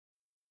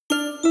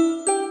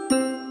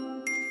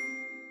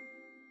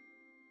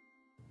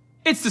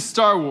It's the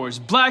Star Wars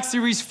Black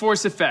Series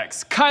Force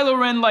FX Kylo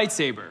Ren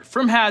Lightsaber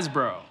from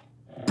Hasbro.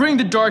 Bring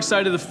the dark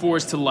side of the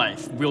Force to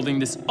life, wielding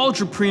this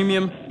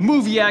ultra-premium,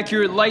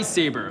 movie-accurate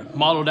lightsaber,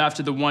 modeled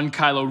after the one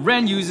Kylo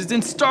Ren uses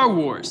in Star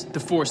Wars: The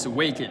Force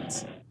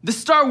Awakens. The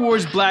Star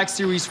Wars Black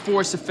Series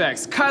Force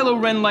FX Kylo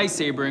Ren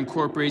Lightsaber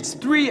incorporates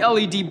 3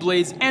 LED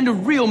blades and a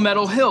real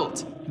metal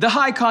hilt. The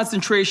high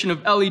concentration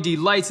of LED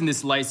lights in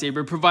this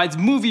lightsaber provides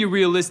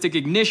movie-realistic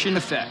ignition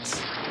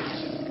effects.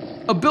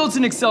 A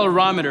built-in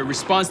accelerometer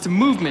responds to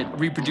movement,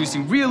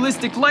 reproducing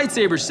realistic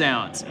lightsaber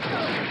sounds.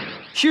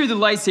 Hear the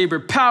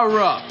lightsaber power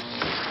up,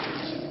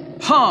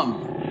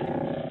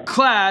 hum,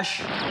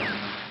 clash,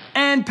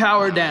 and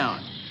power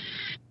down.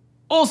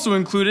 Also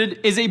included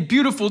is a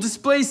beautiful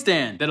display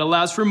stand that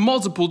allows for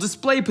multiple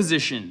display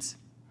positions.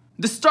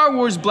 The Star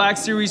Wars Black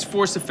Series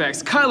Force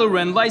FX Kylo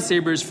Ren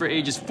lightsaber is for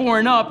ages 4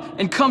 and up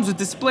and comes with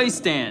display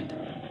stand.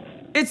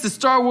 It's the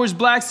Star Wars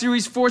Black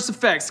Series Force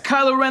FX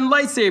Kylo Ren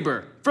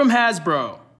lightsaber from Hasbro.